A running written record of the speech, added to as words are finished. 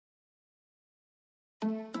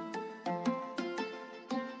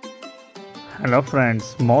Hello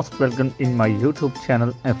friends, most welcome in my YouTube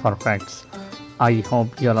channel FR Facts. I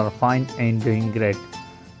hope you all are fine and doing great.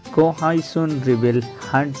 Ko soon reveal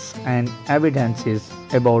hunts and evidences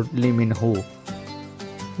about Lee Min-ho.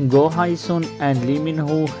 Go Hae-sun and Lee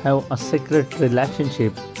Min-ho have a secret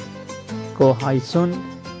relationship. Ko Hae-sun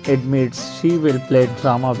admits she will play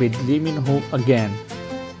drama with Lee Min-ho again.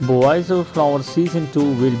 Boys of Flower Season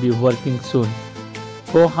 2 will be working soon.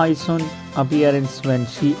 Ko Hae-sun appearance when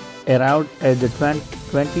she arrived at the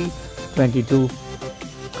 2022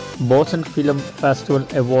 Boston Film Festival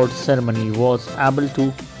Awards ceremony was able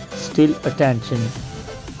to steal attention.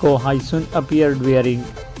 Ko Hae-sun appeared wearing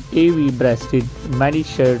AV-breasted mini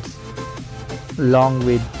shirts along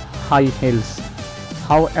with high heels.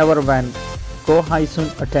 However, when Ko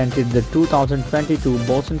Hae-sun attended the 2022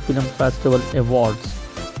 Boston Film Festival Awards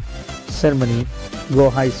ceremony,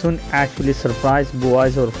 Go Hae-sun actually surprised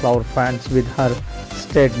Boys or Flower fans with her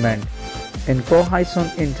statement. In Ko Hae-sun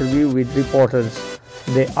interview with reporters,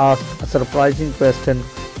 they asked a surprising question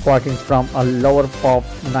quoting from a Lover Pop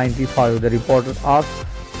 95. The reporter asked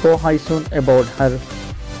Ko Hae-sun about her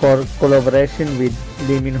collaboration with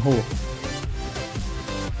Lee Min-ho.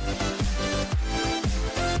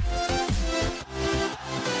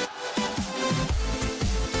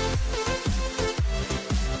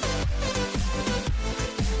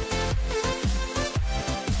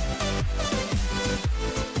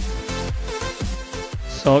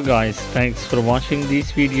 So guys, thanks for watching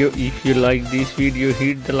this video. If you like this video,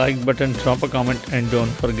 hit the like button, drop a comment and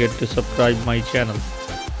don't forget to subscribe my channel.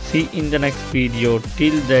 See in the next video.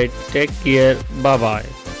 Till that, take care. Bye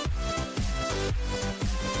bye.